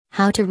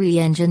How to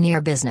re-engineer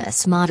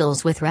business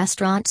models with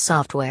restaurant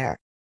software.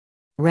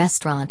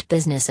 Restaurant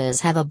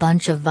businesses have a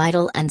bunch of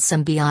vital and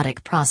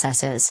symbiotic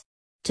processes.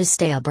 To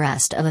stay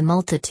abreast of a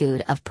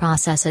multitude of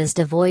processes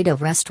devoid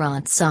of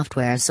restaurant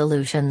software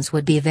solutions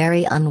would be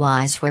very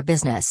unwise for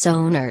business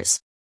owners.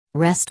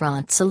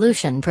 Restaurant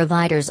solution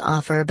providers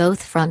offer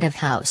both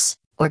front-of-house,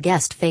 or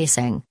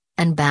guest-facing,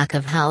 and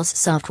back-of-house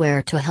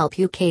software to help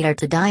you cater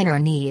to diner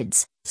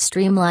needs,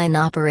 streamline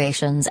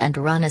operations and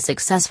run a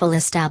successful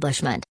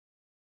establishment.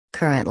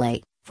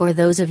 Currently, for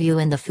those of you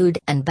in the food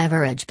and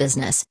beverage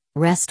business,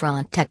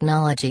 restaurant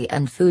technology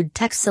and food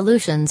tech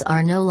solutions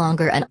are no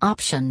longer an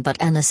option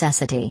but a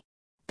necessity.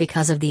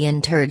 Because of the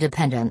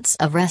interdependence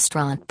of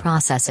restaurant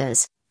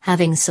processes,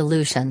 having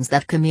solutions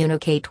that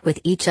communicate with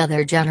each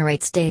other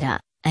generates data,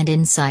 and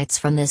insights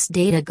from this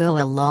data go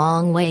a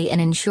long way in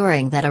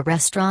ensuring that a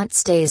restaurant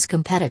stays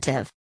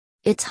competitive.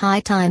 It's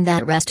high time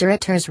that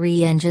restaurateurs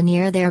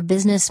re-engineer their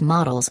business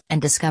models and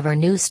discover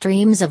new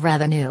streams of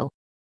revenue.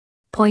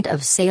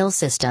 Point-of-sale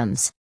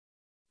systems.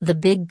 The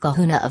big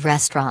kahuna of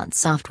restaurant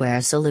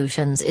software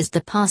solutions is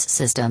the POS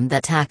system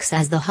that acts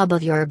as the hub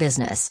of your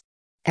business.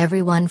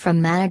 Everyone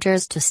from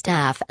managers to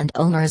staff and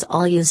owners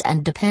all use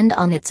and depend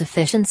on its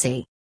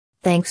efficiency.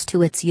 Thanks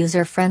to its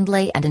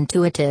user-friendly and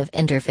intuitive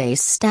interface,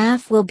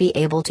 staff will be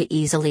able to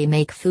easily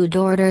make food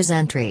orders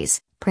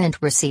entries, print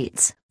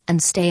receipts,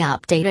 and stay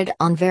updated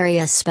on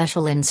various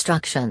special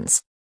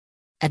instructions.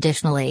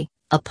 Additionally,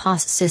 a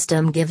POS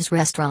system gives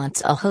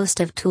restaurants a host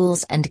of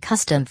tools and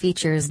custom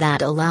features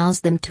that allows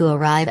them to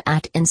arrive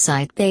at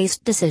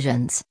insight-based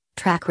decisions,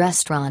 track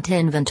restaurant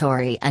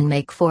inventory and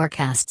make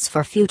forecasts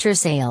for future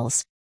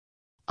sales.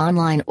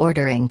 Online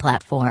ordering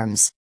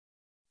platforms.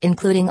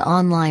 Including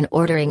online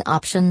ordering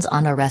options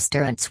on a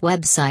restaurant's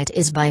website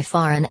is by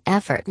far an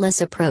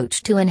effortless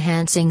approach to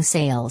enhancing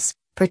sales,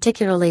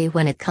 particularly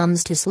when it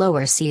comes to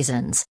slower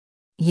seasons.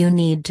 You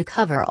need to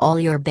cover all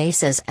your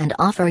bases and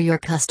offer your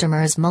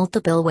customers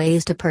multiple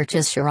ways to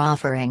purchase your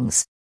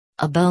offerings.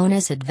 A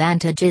bonus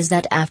advantage is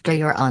that after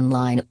your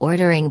online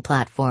ordering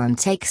platform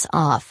takes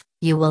off,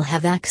 you will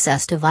have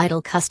access to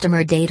vital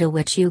customer data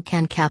which you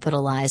can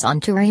capitalize on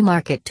to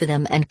remarket to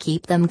them and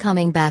keep them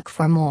coming back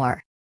for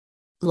more.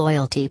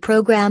 Loyalty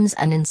programs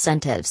and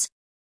incentives.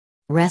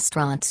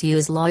 Restaurants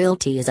use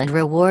loyalties and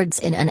rewards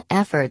in an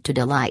effort to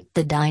delight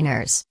the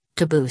diners,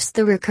 to boost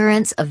the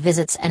recurrence of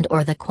visits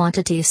and/or the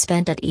quantity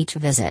spent at each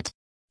visit.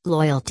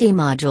 Loyalty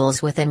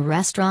modules within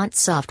restaurant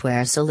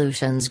software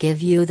solutions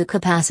give you the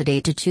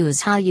capacity to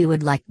choose how you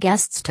would like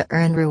guests to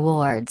earn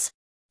rewards.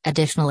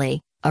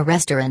 Additionally, a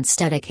restaurant's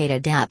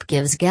dedicated app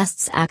gives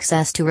guests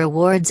access to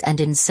rewards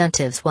and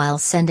incentives while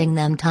sending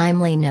them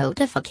timely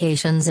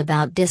notifications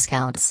about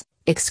discounts,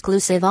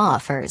 exclusive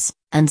offers,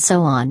 and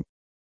so on.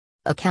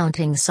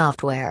 Accounting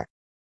software.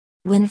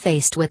 When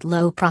faced with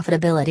low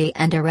profitability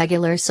and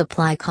irregular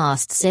supply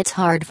costs, it's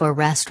hard for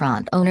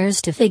restaurant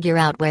owners to figure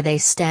out where they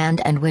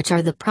stand and which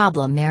are the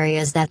problem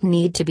areas that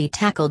need to be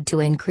tackled to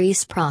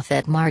increase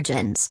profit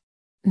margins.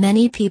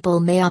 Many people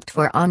may opt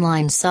for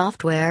online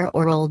software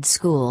or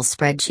old-school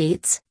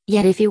spreadsheets,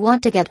 yet if you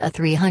want to get a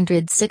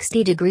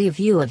 360-degree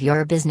view of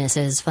your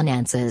business's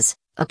finances,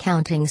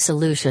 accounting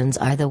solutions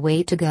are the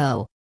way to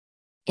go.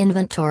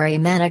 Inventory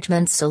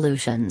management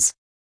solutions.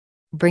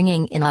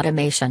 Bringing in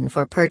automation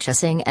for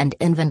purchasing and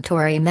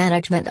inventory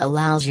management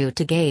allows you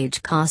to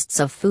gauge costs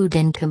of food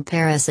in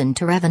comparison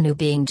to revenue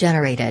being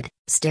generated,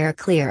 steer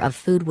clear of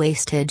food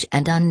wastage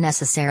and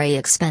unnecessary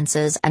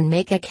expenses, and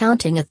make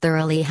accounting a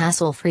thoroughly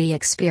hassle-free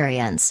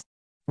experience.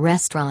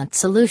 Restaurant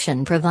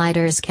solution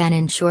providers can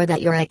ensure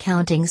that your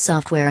accounting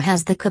software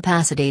has the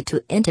capacity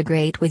to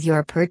integrate with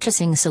your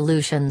purchasing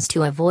solutions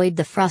to avoid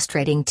the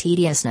frustrating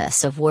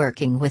tediousness of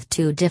working with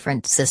two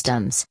different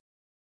systems.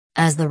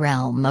 As the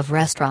realm of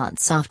restaurant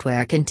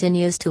software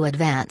continues to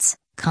advance,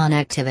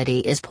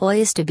 connectivity is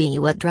poised to be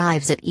what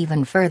drives it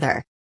even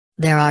further.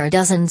 There are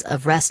dozens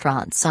of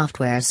restaurant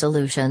software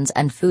solutions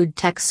and food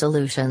tech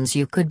solutions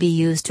you could be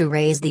used to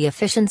raise the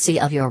efficiency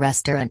of your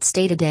restaurant's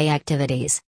day-to-day activities.